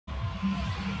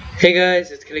Hey guys,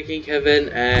 it's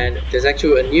KillerKingKevin, and there's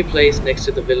actually a new place next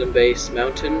to the villain base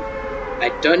mountain.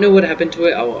 I don't know what happened to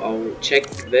it. I'll check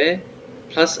there.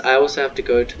 Plus, I also have to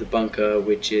go to the bunker,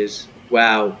 which is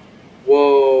wow,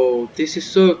 whoa! This is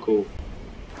so cool.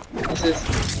 This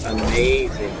is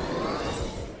amazing.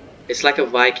 It's like a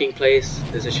Viking place.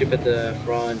 There's a ship at the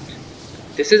front.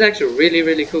 This is actually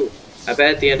really cool. I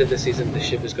bet at the end of the season the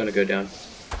ship is gonna go down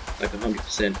like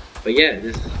 100%. But yeah,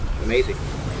 this is amazing.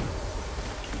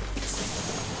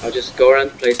 I'll just go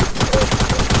around the place.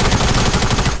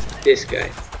 This guy.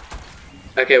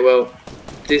 Okay, well,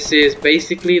 this is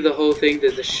basically the whole thing.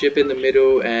 There's a ship in the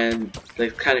middle and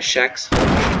like kind of shacks on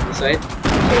the side.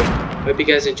 So, hope you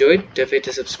guys enjoyed. Don't forget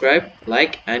to subscribe,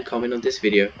 like, and comment on this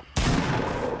video.